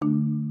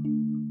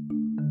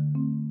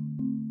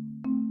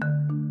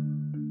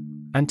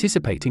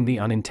Anticipating the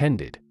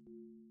unintended.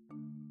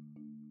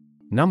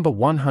 Number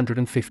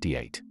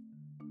 158.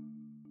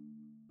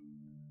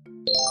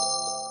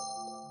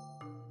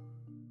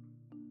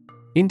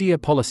 India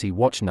Policy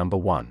Watch Number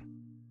 1.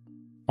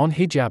 On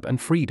hijab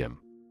and freedom.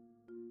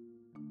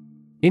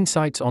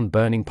 Insights on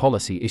burning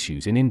policy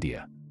issues in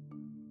India.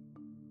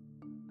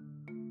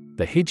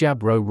 The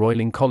hijab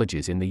roiling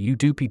colleges in the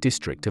Udupi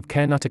district of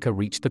Karnataka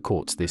reached the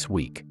courts this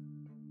week.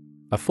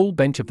 A full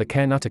bench of the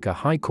Karnataka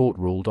High Court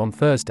ruled on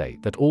Thursday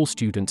that all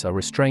students are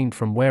restrained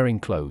from wearing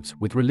clothes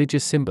with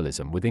religious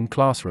symbolism within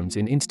classrooms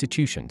in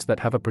institutions that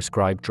have a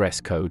prescribed dress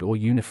code or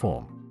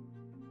uniform.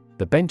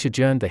 The bench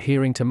adjourned the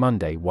hearing to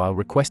Monday while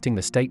requesting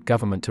the state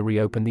government to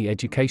reopen the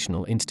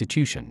educational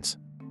institutions.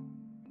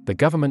 The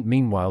government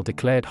meanwhile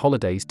declared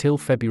holidays till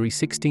February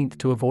 16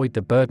 to avoid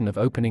the burden of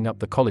opening up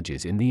the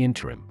colleges in the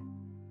interim.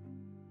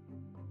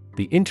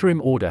 The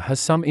interim order has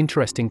some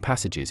interesting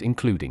passages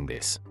including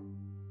this.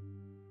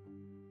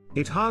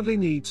 It hardly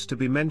needs to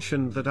be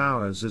mentioned that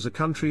ours is a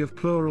country of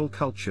plural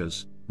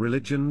cultures,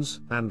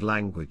 religions, and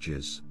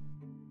languages.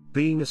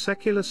 Being a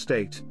secular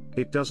state,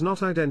 it does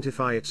not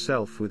identify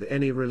itself with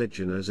any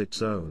religion as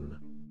its own.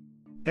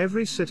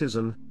 Every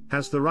citizen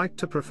has the right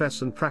to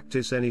profess and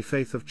practice any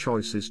faith of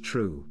choice is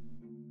true.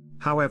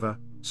 However,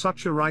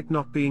 such a right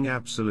not being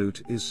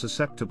absolute is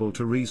susceptible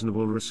to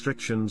reasonable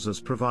restrictions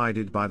as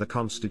provided by the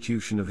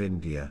Constitution of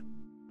India.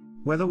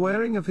 Whether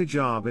wearing of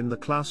hijab in the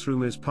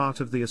classroom is part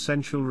of the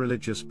essential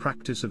religious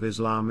practice of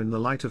Islam in the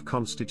light of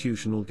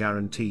constitutional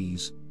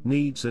guarantees,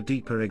 needs a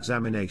deeper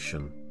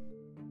examination.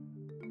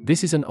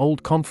 This is an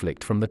old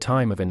conflict from the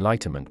time of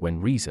Enlightenment when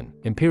reason,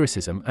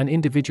 empiricism and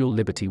individual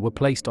liberty were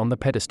placed on the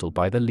pedestal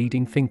by the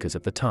leading thinkers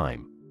of the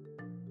time.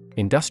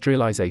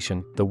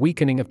 Industrialization, the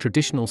weakening of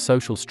traditional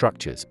social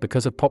structures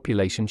because of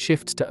population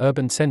shifts to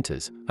urban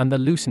centers, and the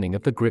loosening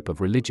of the grip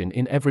of religion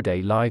in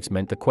everyday lives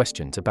meant the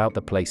questions about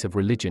the place of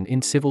religion in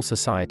civil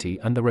society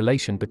and the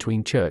relation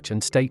between church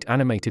and state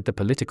animated the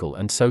political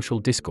and social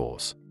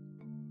discourse.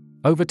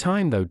 Over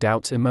time, though,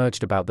 doubts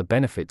emerged about the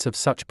benefits of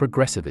such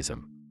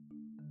progressivism.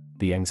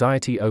 The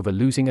anxiety over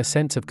losing a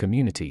sense of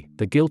community,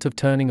 the guilt of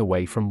turning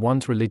away from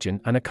one's religion,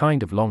 and a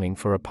kind of longing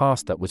for a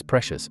past that was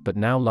precious but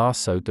now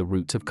last sowed the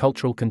roots of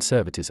cultural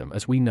conservatism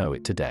as we know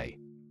it today.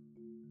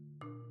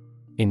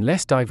 In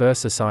less diverse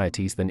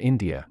societies than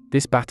India,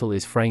 this battle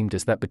is framed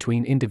as that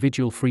between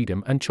individual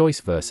freedom and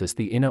choice versus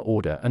the inner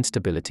order and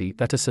stability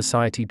that a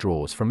society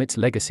draws from its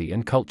legacy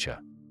and culture.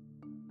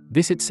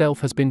 This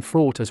itself has been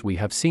fraught, as we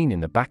have seen in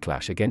the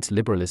backlash against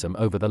liberalism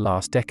over the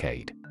last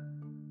decade.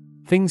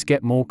 Things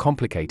get more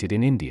complicated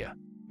in India.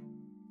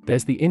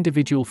 There's the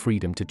individual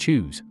freedom to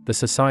choose, the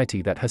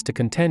society that has to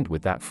contend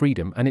with that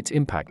freedom and its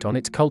impact on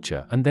its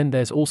culture, and then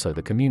there's also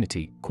the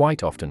community,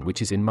 quite often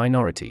which is in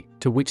minority,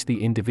 to which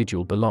the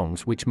individual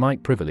belongs, which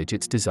might privilege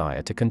its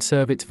desire to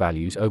conserve its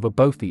values over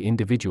both the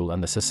individual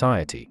and the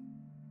society.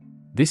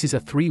 This is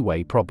a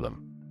three-way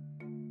problem.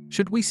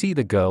 Should we see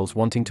the girls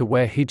wanting to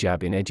wear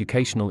hijab in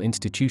educational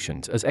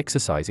institutions as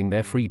exercising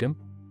their freedom?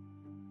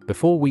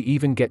 Before we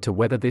even get to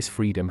whether this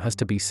freedom has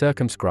to be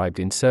circumscribed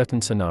in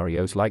certain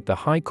scenarios like the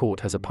High Court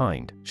has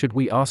opined, should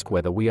we ask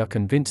whether we are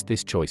convinced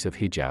this choice of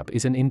hijab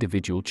is an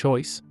individual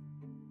choice?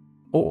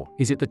 Or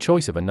is it the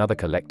choice of another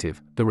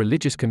collective, the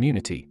religious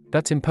community,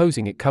 that's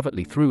imposing it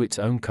covertly through its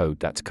own code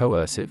that's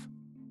coercive?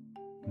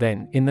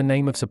 Then, in the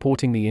name of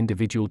supporting the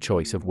individual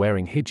choice of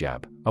wearing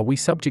hijab, are we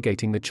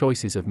subjugating the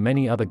choices of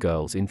many other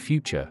girls in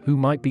future who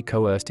might be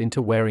coerced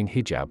into wearing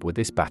hijab with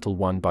this battle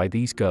won by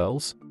these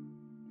girls?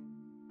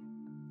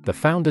 The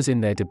founders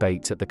in their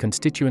debates at the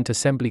Constituent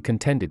Assembly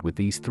contended with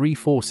these three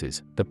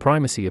forces: the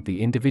primacy of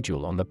the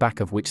individual on the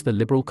back of which the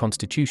liberal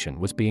constitution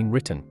was being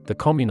written, the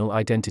communal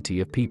identity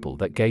of people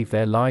that gave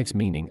their lives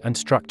meaning and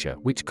structure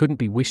which couldn't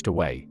be wished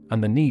away,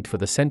 and the need for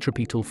the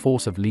centripetal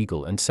force of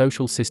legal and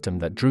social system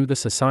that drew the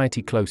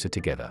society closer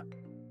together.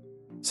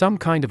 Some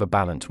kind of a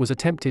balance was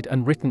attempted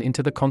and written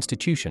into the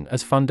constitution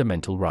as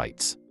fundamental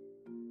rights.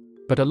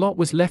 But a lot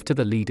was left to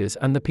the leaders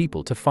and the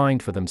people to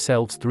find for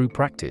themselves through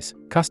practice,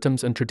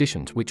 customs and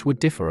traditions which would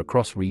differ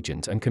across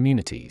regions and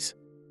communities.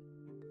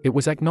 It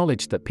was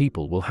acknowledged that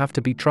people will have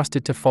to be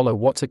trusted to follow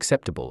what's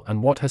acceptable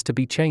and what has to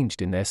be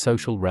changed in their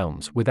social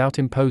realms without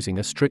imposing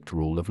a strict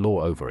rule of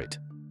law over it.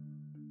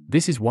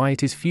 This is why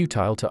it is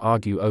futile to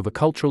argue over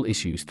cultural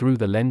issues through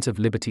the lens of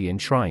liberty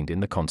enshrined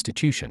in the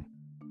Constitution.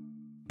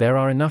 There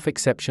are enough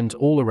exceptions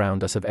all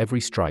around us of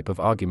every stripe of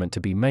argument to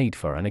be made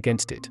for and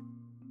against it.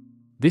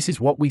 This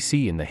is what we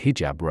see in the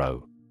hijab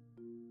row.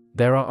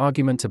 There are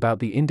arguments about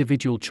the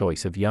individual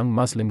choice of young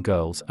Muslim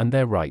girls and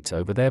their rights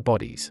over their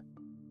bodies.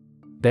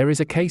 There is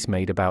a case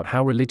made about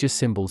how religious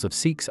symbols of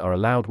Sikhs are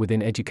allowed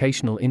within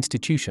educational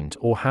institutions,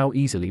 or how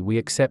easily we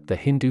accept the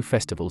Hindu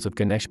festivals of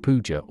Ganesh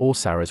Puja or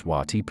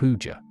Saraswati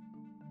Puja.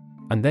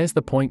 And there's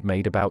the point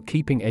made about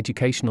keeping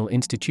educational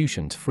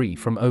institutions free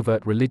from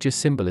overt religious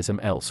symbolism,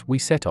 else we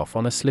set off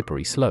on a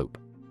slippery slope.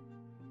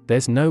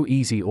 There's no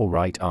easy or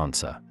right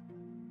answer.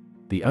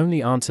 The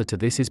only answer to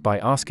this is by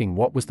asking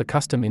what was the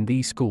custom in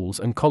these schools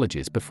and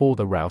colleges before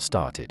the row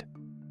started.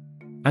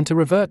 And to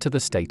revert to the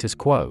status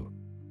quo.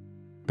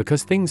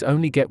 because things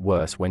only get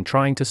worse when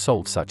trying to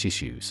solve such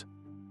issues.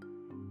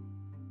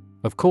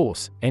 Of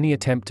course, any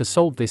attempt to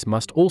solve this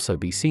must also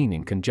be seen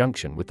in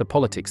conjunction with the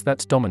politics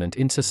that's dominant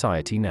in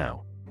society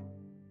now.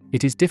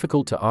 It is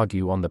difficult to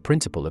argue on the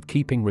principle of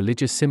keeping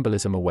religious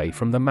symbolism away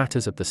from the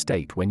matters of the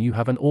state when you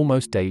have an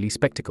almost daily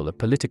spectacle of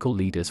political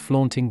leaders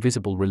flaunting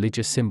visible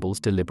religious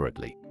symbols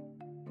deliberately.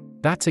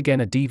 That's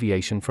again a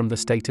deviation from the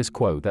status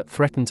quo that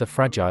threatens a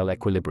fragile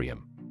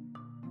equilibrium.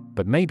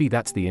 But maybe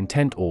that's the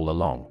intent all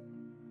along.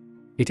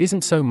 It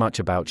isn't so much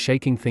about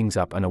shaking things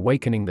up and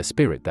awakening the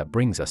spirit that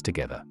brings us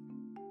together.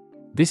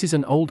 This is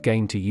an old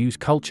game to use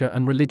culture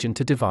and religion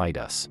to divide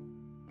us.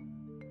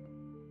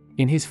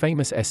 In his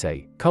famous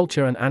essay,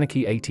 Culture and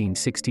Anarchy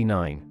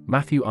 1869,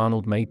 Matthew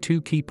Arnold made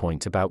two key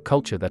points about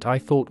culture that I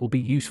thought will be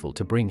useful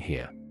to bring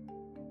here.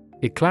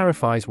 It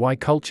clarifies why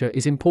culture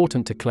is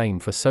important to claim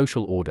for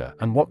social order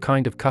and what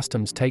kind of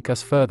customs take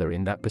us further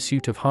in that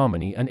pursuit of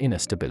harmony and inner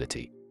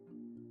stability.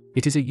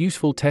 It is a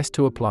useful test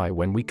to apply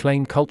when we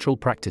claim cultural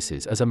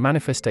practices as a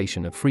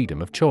manifestation of freedom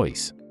of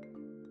choice.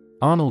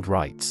 Arnold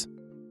writes,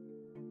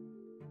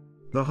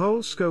 "The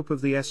whole scope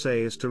of the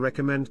essay is to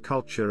recommend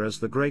culture as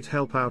the great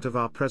help out of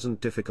our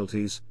present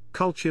difficulties,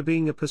 culture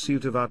being a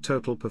pursuit of our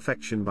total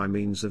perfection by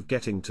means of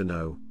getting to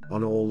know,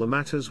 on all the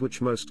matters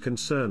which most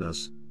concern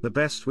us, the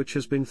best which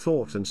has been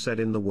thought and said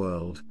in the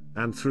world,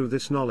 and through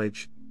this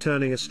knowledge,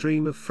 turning a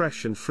stream of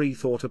fresh and free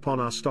thought upon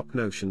our stock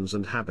notions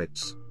and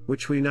habits,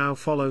 which we now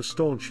follow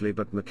staunchly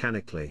but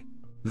mechanically,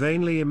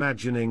 vainly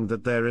imagining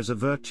that there is a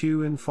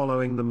virtue in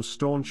following them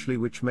staunchly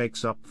which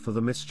makes up for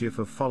the mischief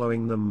of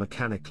following them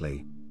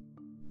mechanically.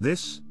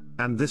 This,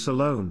 and this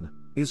alone,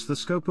 is the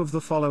scope of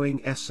the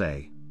following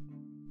essay.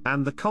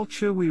 And the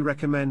culture we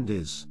recommend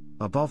is,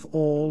 above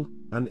all,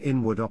 an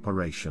inward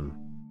operation."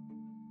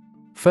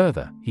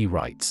 Further, he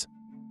writes,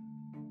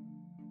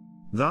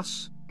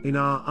 "Thus, in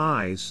our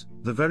eyes,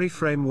 the very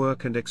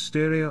framework and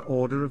exterior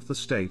order of the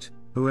state,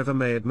 whoever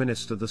may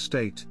administer the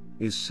state,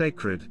 is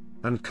sacred,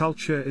 and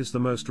culture is the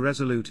most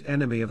resolute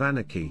enemy of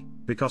anarchy,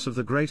 because of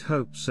the great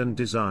hopes and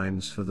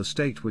designs for the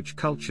state which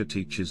culture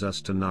teaches us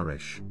to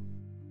nourish.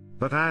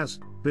 But as,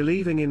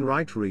 believing in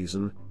right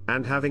reason,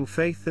 and having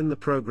faith in the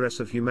progress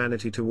of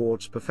humanity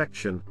towards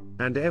perfection,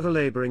 and ever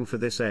laboring for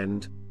this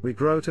end, we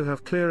grow to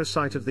have clearer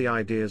sight of the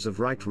ideas of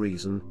right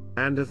reason,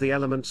 and of the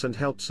elements and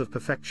helps of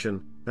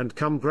perfection, and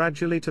come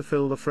gradually to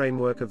fill the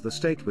framework of the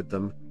state with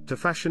them, to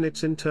fashion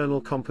its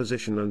internal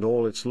composition and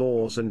all its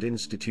laws and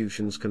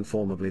institutions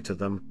conformably to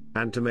them,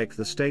 and to make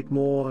the state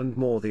more and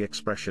more the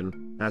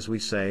expression, as we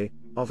say,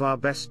 of our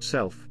best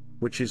self,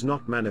 which is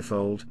not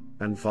manifold,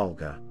 and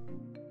vulgar,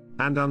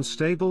 and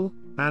unstable,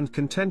 and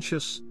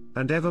contentious,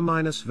 and ever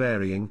minus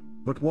varying,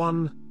 but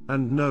one,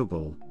 and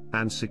noble,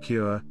 and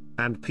secure,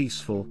 and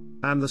peaceful,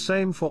 and the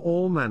same for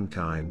all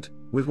mankind.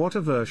 With what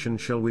aversion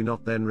shall we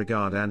not then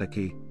regard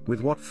anarchy,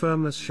 with what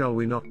firmness shall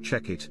we not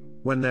check it,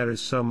 when there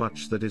is so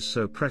much that is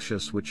so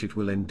precious which it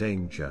will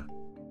endanger?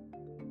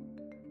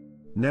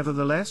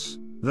 Nevertheless,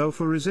 though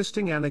for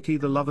resisting anarchy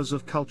the lovers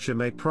of culture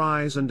may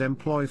prize and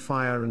employ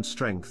fire and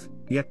strength,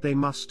 yet they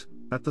must,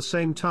 at the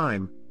same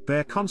time,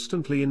 bear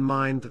constantly in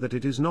mind that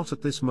it is not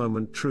at this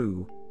moment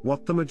true,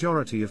 what the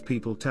majority of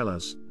people tell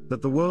us,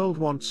 that the world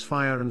wants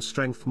fire and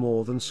strength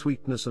more than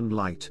sweetness and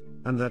light,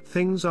 and that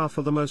things are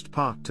for the most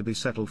part to be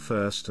settled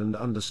first and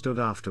understood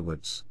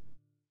afterwards.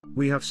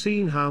 We have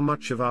seen how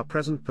much of our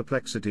present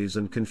perplexities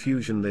and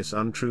confusion this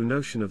untrue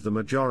notion of the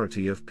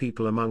majority of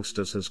people amongst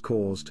us has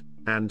caused,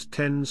 and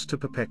tends to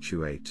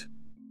perpetuate.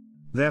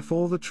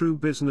 Therefore the true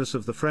business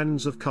of the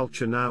friends of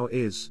culture now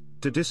is,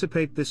 to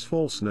dissipate this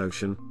false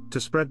notion, to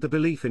spread the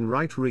belief in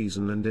right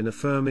reason and in a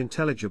firm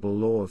intelligible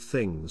law of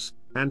things,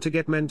 and to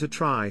get men to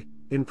try,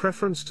 in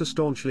preference to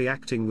staunchly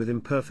acting with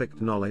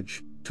imperfect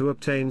knowledge, to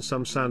obtain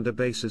some sounder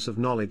basis of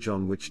knowledge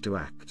on which to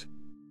act.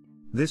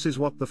 This is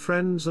what the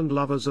friends and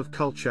lovers of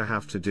culture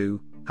have to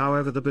do,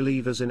 however the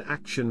believers in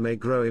action may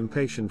grow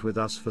impatient with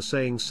us for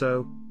saying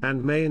so,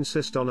 and may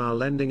insist on our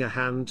lending a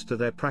hand to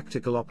their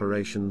practical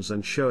operations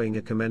and showing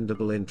a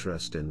commendable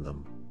interest in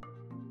them.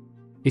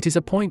 It is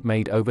a point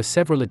made over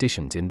several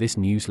editions in this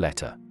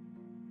newsletter.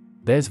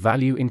 There's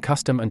value in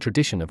custom and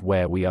tradition of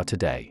where we are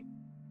today.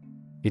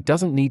 It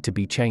doesn't need to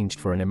be changed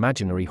for an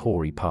imaginary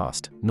hoary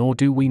past, nor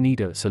do we need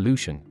a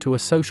solution to a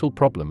social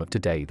problem of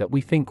today that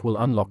we think will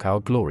unlock our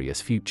glorious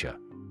future.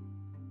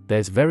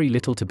 There's very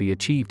little to be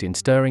achieved in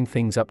stirring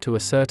things up to a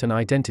certain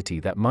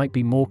identity that might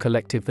be more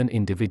collective than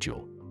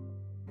individual.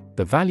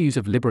 The values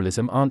of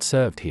liberalism aren't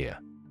served here.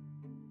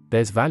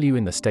 There's value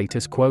in the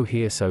status quo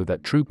here so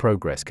that true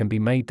progress can be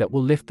made that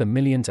will lift the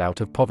millions out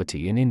of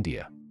poverty in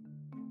India.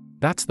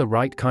 That's the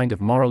right kind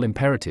of moral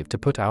imperative to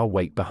put our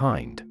weight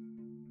behind.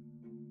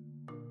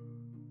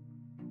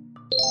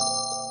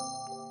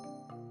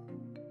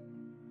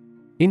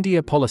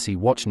 India Policy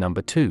Watch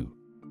Number 2.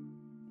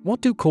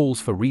 What do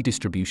calls for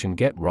redistribution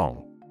get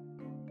wrong?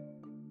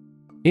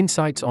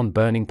 Insights on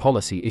burning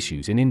policy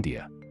issues in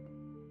India.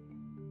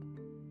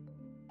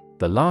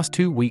 The last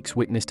 2 weeks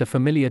witnessed a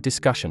familiar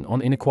discussion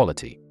on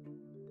inequality.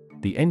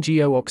 The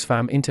NGO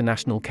Oxfam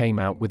International came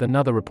out with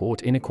another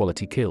report,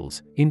 Inequality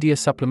Kills, India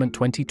Supplement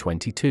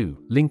 2022,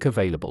 link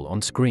available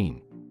on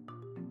screen.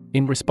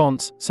 In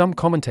response, some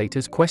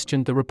commentators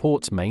questioned the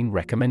report's main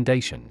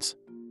recommendations.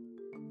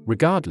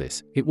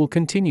 Regardless, it will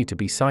continue to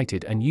be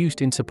cited and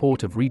used in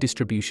support of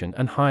redistribution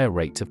and higher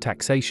rates of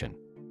taxation.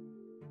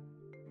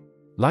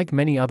 Like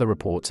many other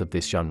reports of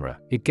this genre,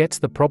 it gets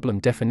the problem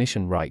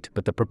definition right,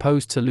 but the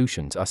proposed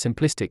solutions are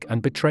simplistic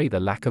and betray the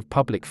lack of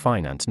public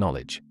finance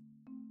knowledge.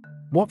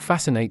 What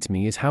fascinates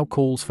me is how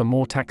calls for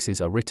more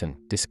taxes are written,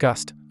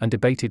 discussed, and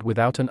debated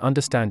without an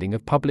understanding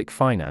of public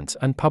finance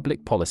and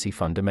public policy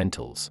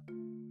fundamentals.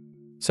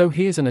 So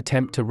here's an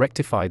attempt to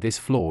rectify this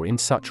flaw in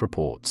such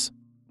reports.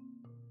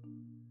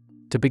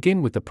 To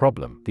begin with the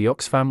problem, the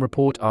Oxfam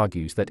report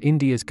argues that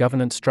India's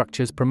governance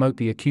structures promote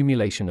the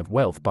accumulation of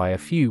wealth by a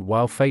few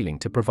while failing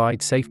to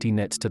provide safety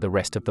nets to the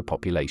rest of the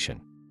population.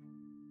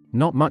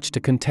 Not much to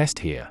contest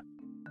here.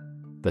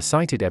 The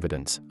cited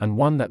evidence, and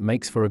one that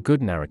makes for a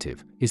good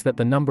narrative, is that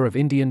the number of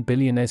Indian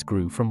billionaires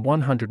grew from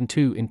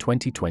 102 in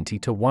 2020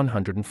 to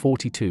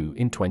 142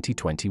 in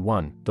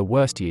 2021, the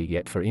worst year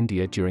yet for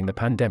India during the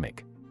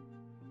pandemic.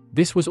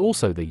 This was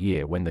also the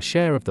year when the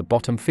share of the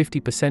bottom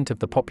 50% of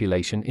the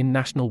population in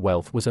national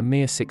wealth was a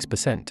mere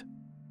 6%.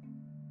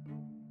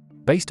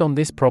 Based on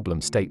this problem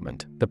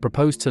statement, the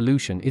proposed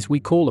solution is we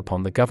call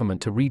upon the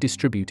government to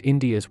redistribute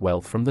India's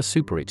wealth from the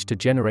superrich to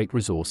generate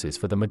resources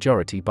for the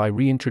majority by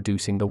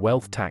reintroducing the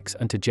wealth tax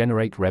and to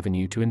generate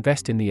revenue to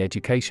invest in the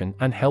education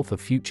and health of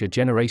future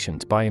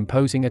generations by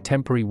imposing a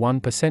temporary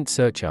 1%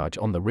 surcharge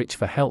on the rich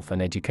for health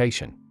and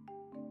education.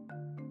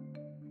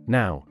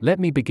 Now, let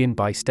me begin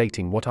by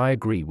stating what I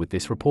agree with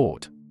this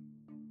report.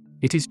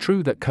 It is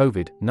true that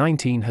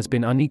COVID-19 has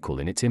been unequal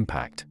in its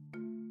impact.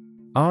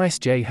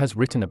 RSJ has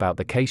written about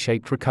the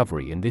K-shaped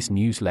recovery in this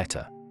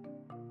newsletter.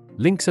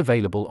 Links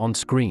available on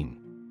screen.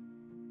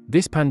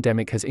 This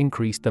pandemic has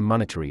increased the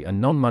monetary and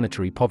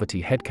non-monetary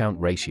poverty headcount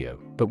ratio,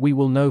 but we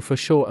will know for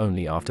sure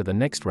only after the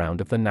next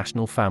round of the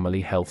National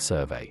Family Health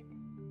Survey.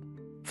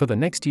 For the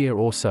next year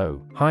or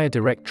so, higher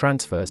direct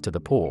transfers to the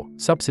poor,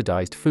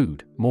 subsidized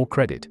food, more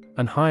credit,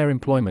 and higher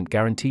employment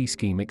guarantee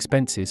scheme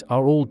expenses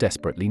are all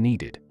desperately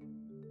needed.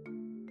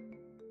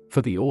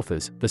 For the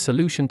authors, the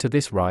solution to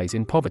this rise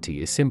in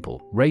poverty is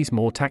simple: raise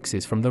more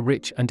taxes from the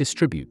rich and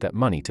distribute that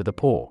money to the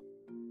poor.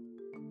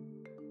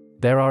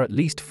 There are at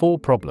least 4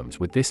 problems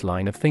with this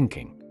line of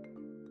thinking.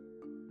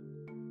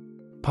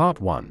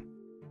 Part 1.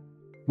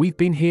 We've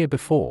been here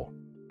before.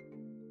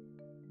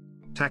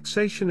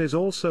 Taxation is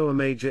also a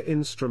major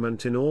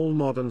instrument in all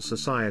modern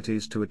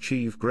societies to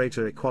achieve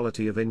greater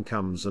equality of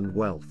incomes and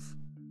wealth.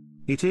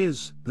 It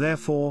is,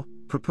 therefore,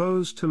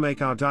 proposed to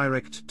make our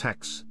direct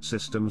tax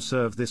system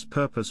serve this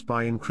purpose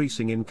by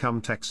increasing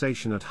income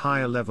taxation at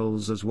higher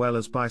levels as well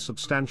as by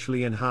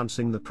substantially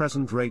enhancing the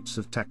present rates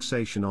of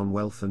taxation on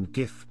wealth and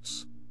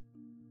gifts.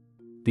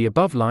 The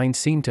above lines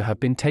seem to have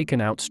been taken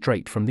out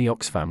straight from the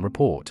Oxfam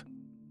report.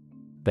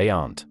 They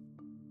aren't.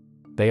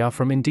 They are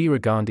from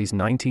Indira Gandhi's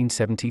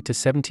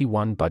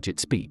 1970-71 budget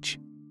speech.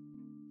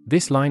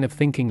 This line of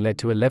thinking led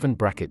to 11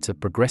 brackets of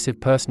progressive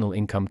personal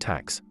income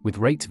tax, with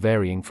rates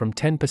varying from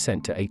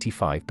 10% to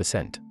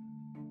 85%.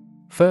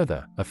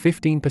 Further, a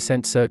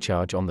 15%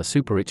 surcharge on the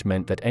superrich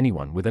meant that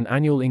anyone with an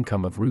annual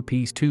income of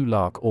rupees 2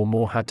 lakh or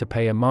more had to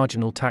pay a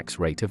marginal tax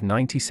rate of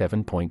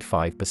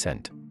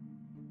 97.5%.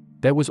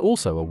 There was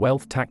also a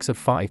wealth tax of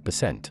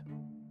 5%.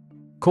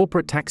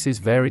 Corporate taxes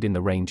varied in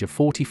the range of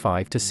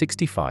 45 to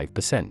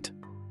 65%.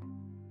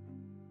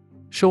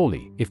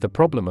 Surely, if the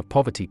problem of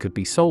poverty could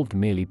be solved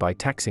merely by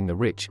taxing the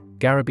rich,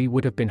 Garibi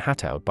would have been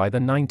hatoed by the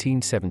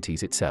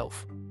 1970s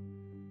itself.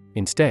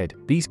 Instead,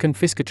 these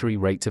confiscatory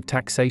rates of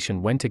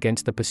taxation went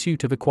against the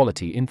pursuit of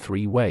equality in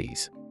 3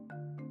 ways.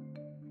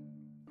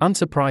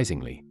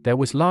 Unsurprisingly, there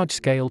was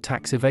large-scale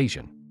tax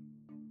evasion.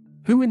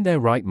 Who in their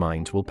right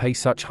minds will pay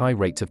such high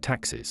rates of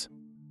taxes?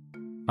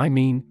 I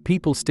mean,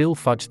 people still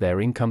fudge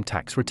their income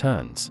tax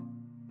returns.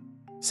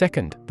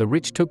 Second, the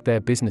rich took their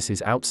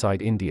businesses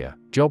outside India,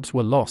 jobs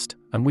were lost,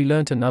 and we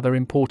learnt another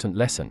important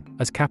lesson: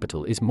 as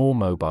capital is more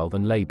mobile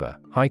than labor,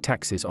 high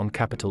taxes on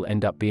capital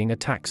end up being a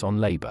tax on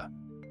labor.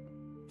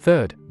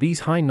 Third,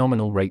 these high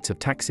nominal rates of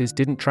taxes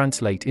didn't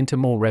translate into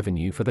more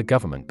revenue for the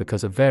government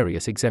because of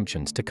various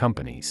exemptions to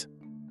companies.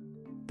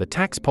 The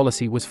tax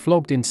policy was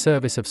flogged in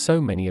service of so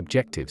many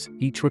objectives,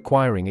 each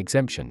requiring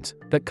exemptions,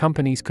 that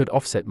companies could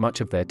offset much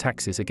of their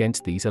taxes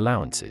against these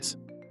allowances.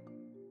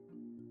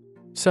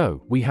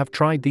 So, we have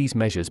tried these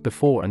measures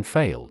before and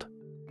failed.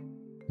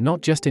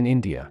 Not just in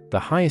India, the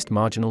highest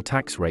marginal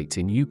tax rates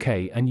in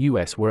UK and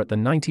US were at the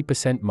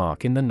 90%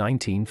 mark in the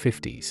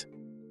 1950s.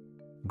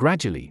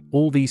 Gradually,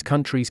 all these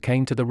countries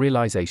came to the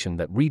realization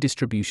that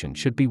redistribution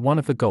should be one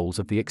of the goals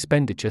of the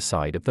expenditure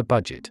side of the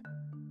budget.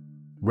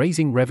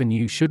 Raising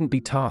revenue shouldn't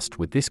be tasked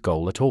with this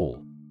goal at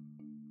all.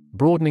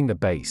 Broadening the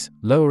base,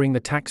 lowering the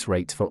tax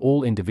rates for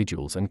all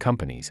individuals and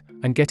companies,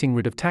 and getting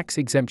rid of tax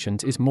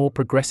exemptions is more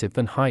progressive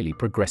than highly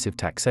progressive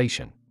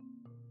taxation.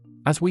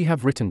 As we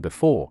have written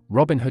before,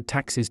 Robin Hood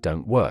taxes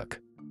don't work.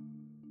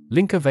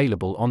 Link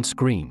available on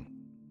screen.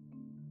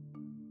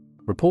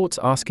 Reports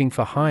asking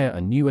for higher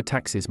and newer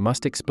taxes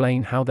must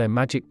explain how their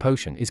magic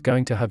potion is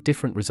going to have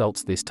different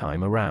results this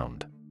time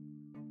around.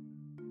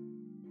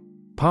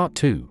 Part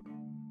 2.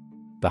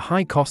 The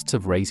high costs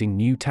of raising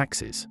new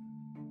taxes.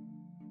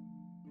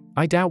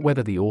 I doubt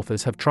whether the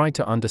authors have tried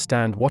to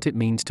understand what it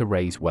means to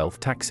raise wealth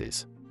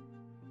taxes.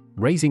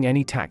 Raising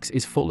any tax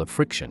is full of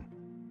friction.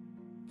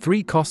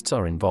 3 costs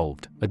are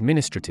involved: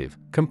 administrative,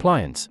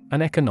 compliance,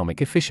 and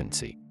economic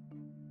efficiency.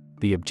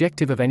 The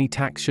objective of any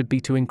tax should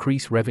be to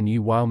increase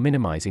revenue while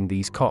minimizing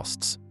these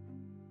costs.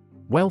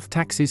 Wealth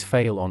taxes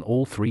fail on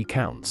all 3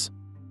 counts.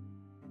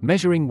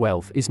 Measuring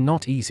wealth is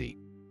not easy.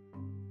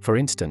 For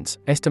instance,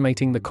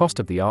 estimating the cost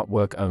of the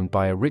artwork owned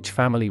by a rich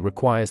family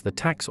requires the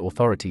tax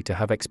authority to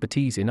have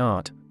expertise in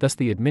art, thus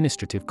the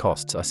administrative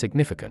costs are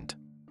significant.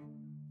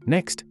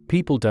 Next,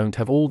 people don't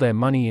have all their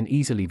money in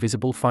easily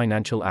visible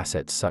financial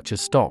assets such as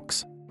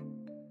stocks.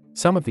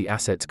 Some of the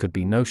assets could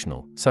be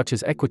notional, such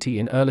as equity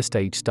in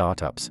early-stage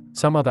startups,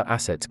 some other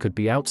assets could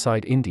be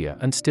outside India,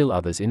 and still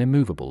others in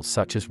immovables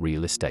such as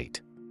real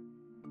estate.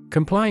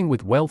 Complying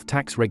with wealth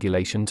tax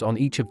regulations on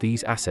each of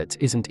these assets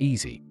isn't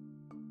easy.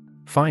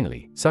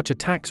 Finally, such a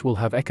tax will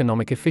have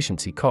economic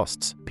efficiency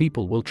costs.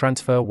 People will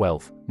transfer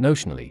wealth,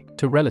 notionally,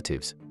 to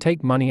relatives,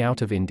 take money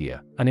out of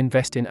India, and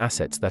invest in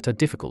assets that are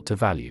difficult to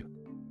value.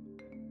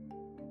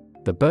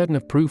 The burden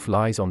of proof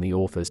lies on the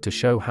authors to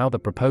show how the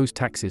proposed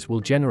taxes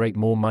will generate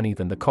more money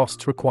than the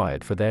costs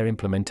required for their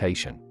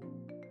implementation.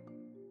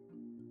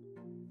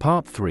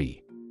 Part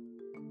 3.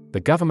 The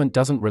government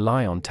doesn't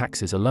rely on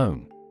taxes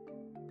alone.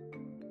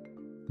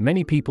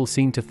 Many people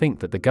seem to think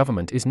that the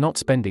government is not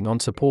spending on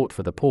support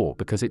for the poor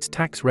because its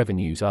tax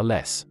revenues are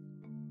less.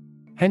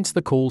 Hence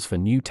the calls for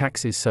new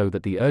taxes so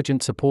that the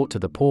urgent support to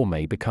the poor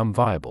may become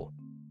viable.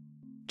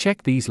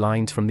 Check these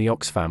lines from the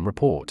Oxfam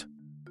report.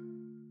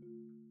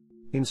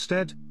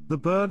 Instead, the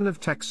burden of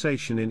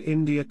taxation in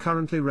India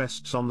currently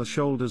rests on the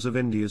shoulders of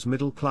India's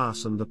middle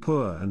class and the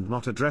poor, and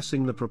not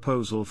addressing the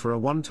proposal for a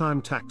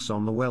one-time tax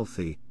on the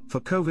wealthy,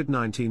 for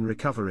COVID-19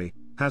 recovery,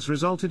 has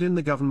resulted in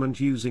the government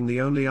using the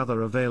only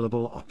other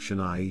available option,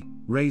 i.e.,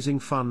 raising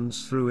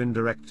funds through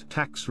indirect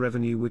tax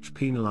revenue, which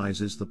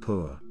penalizes the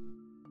poor.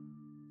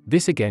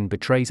 This again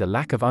betrays a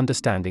lack of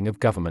understanding of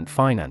government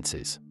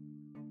finances.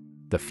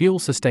 The fuel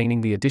sustaining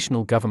the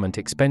additional government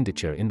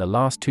expenditure in the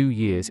last 2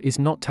 years is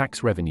not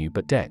tax revenue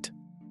but debt.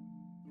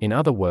 In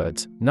other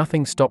words,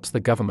 nothing stops the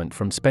government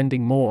from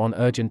spending more on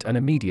urgent and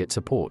immediate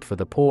support for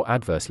the poor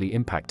adversely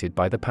impacted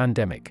by the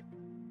pandemic.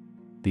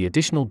 The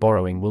additional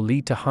borrowing will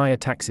lead to higher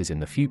taxes in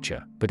the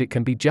future, but it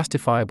can be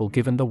justifiable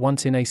given the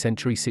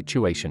once-in-a-century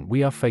situation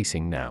we are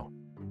facing now.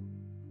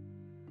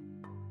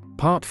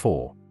 Part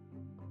 4.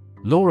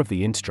 Law of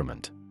the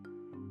instrument.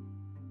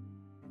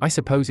 I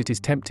suppose it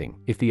is tempting,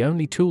 if the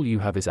only tool you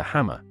have is a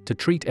hammer, to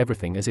treat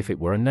everything as if it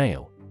were a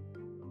nail.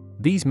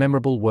 These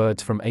memorable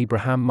words from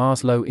Abraham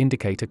Maslow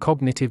indicate a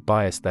cognitive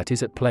bias that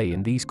is at play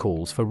in these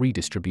calls for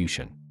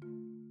redistribution.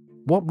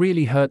 What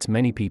really hurts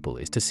many people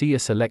is to see a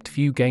select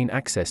few gain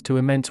access to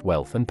immense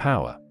wealth and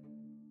power.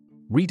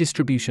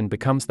 Redistribution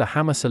becomes the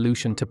hammer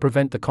solution to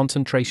prevent the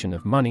concentration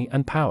of money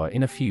and power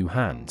in a few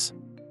hands.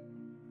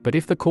 But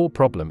if the core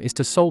problem is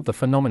to solve the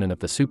phenomenon of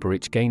the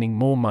super-rich gaining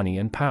more money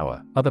and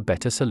power, other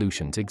better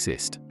solutions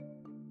exist.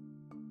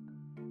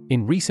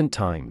 In recent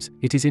times,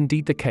 it is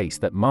indeed the case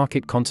that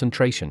market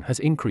concentration has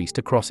increased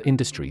across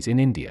industries in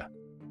India.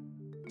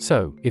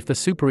 So, if the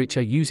super-rich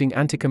are using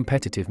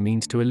anti-competitive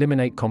means to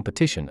eliminate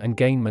competition and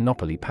gain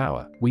monopoly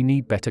power, we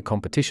need better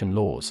competition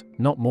laws,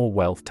 not more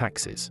wealth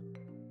taxes.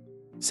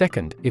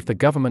 Second, if the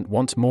government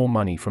wants more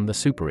money from the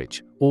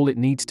super-rich, all it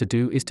needs to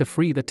do is to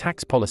free the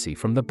tax policy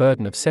from the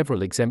burden of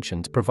several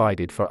exemptions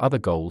provided for other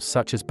goals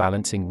such as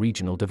balancing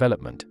regional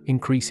development,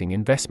 increasing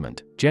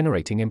investment,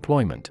 generating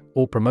employment,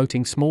 or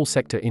promoting small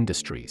sector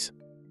industries.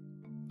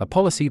 A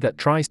policy that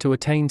tries to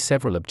attain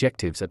several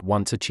objectives at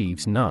once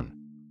achieves none.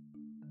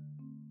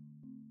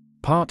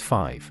 Part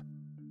 5.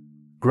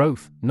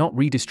 Growth, not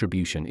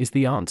redistribution, is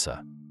the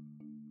answer.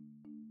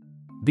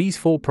 These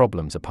 4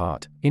 problems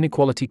apart,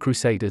 inequality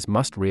crusaders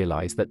must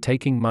realize that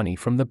taking money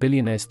from the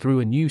billionaires through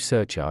a new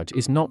surcharge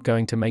is not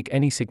going to make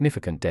any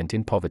significant dent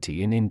in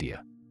poverty in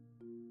India.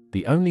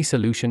 The only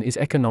solution is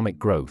economic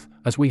growth,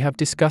 as we have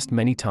discussed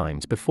many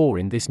times before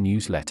in this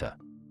newsletter.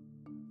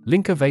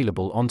 Link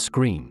available on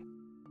screen.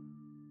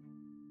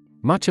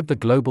 Much of the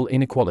global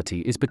inequality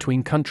is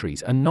between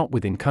countries and not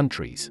within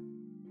countries.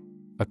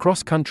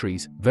 Across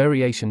countries,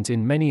 variations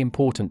in many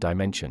important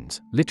dimensions,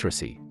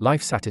 literacy,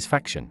 life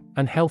satisfaction,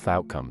 and health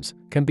outcomes,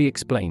 can be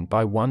explained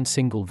by one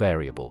single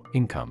variable: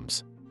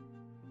 incomes.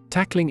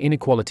 Tackling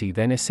inequality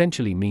then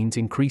essentially means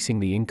increasing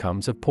the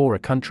incomes of poorer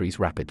countries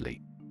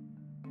rapidly.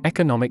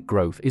 Economic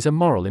growth is a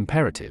moral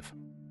imperative.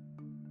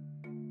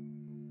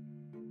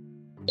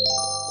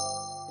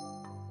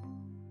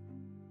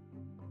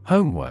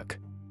 Homework.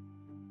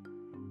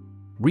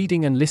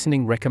 Reading and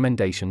listening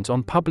recommendations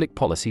on public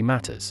policy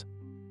matters.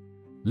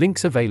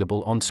 Links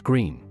available on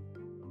screen.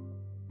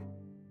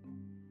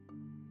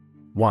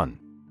 1.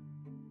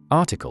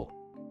 Article.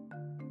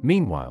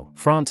 Meanwhile,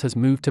 France has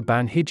moved to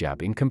ban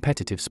hijab in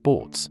competitive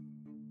sports.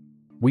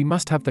 We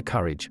must have the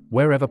courage,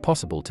 wherever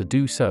possible, to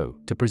do so,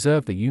 to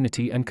preserve the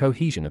unity and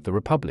cohesion of the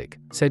Republic,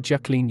 said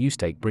Jacqueline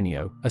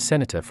Eustache-Brignot, a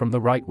senator from the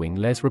right-wing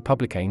Les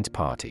Républicains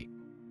party.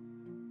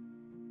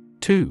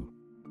 2.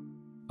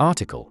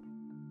 Article.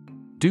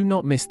 Do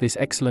not miss this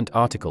excellent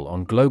article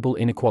on global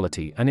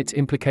inequality and its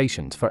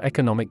implications for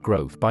economic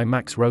growth by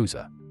Max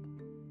Rosa.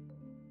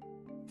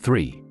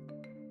 3.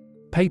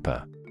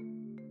 Paper.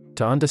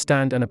 To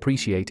understand and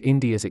appreciate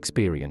India's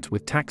experience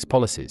with tax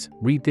policies,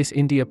 read this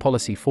India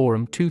Policy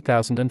Forum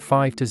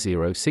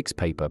 2005-06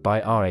 paper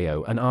by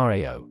RAO and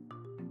RAO.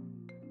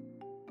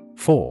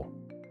 4.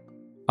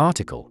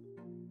 Article.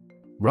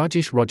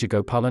 Rajesh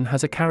Rajagopalan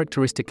has a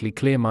characteristically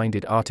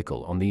clear-minded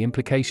article on the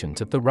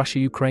implications of the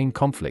Russia-Ukraine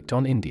conflict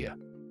on India.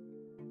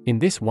 In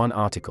this one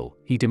article,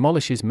 he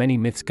demolishes many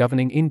myths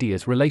governing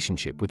India's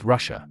relationship with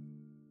Russia.